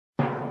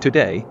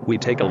Today, we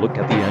take a look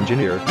at the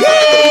engineer.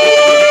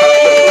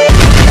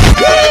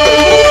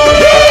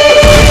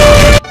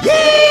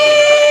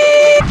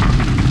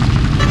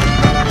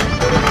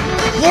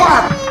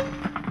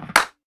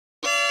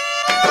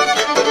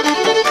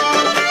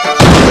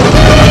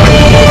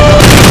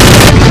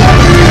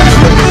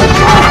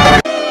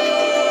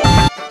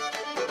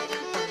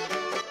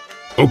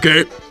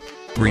 Okay.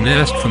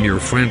 Renest from your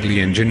friendly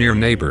engineer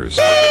neighbors.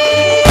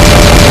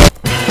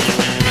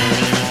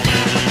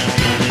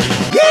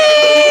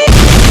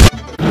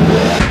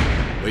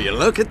 Will you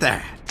look at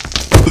that?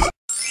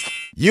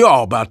 You're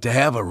all about to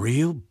have a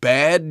real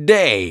bad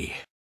day.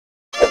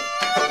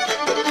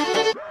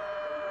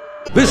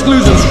 This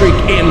losing streak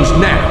ends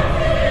now.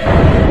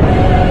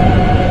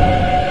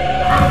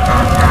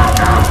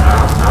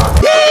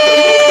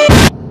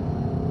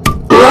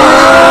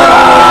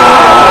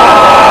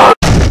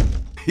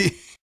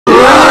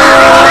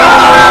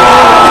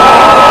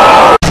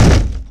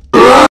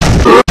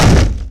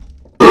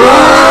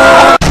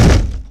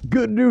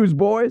 Good news,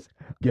 boys.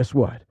 Guess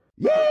what?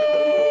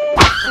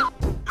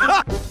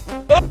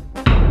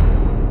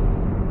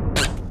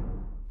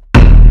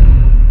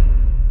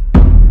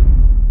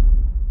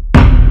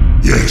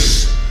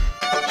 Yes.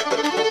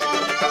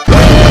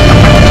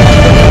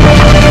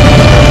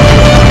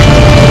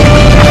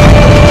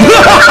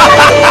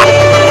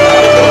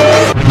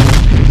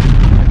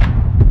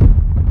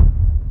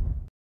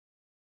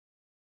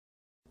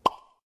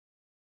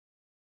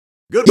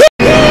 Good.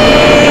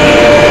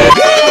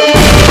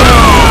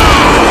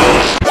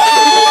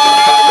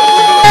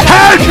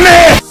 Help me!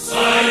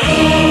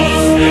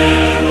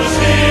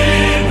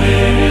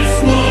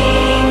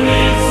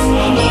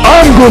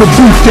 I'm gonna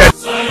boot that.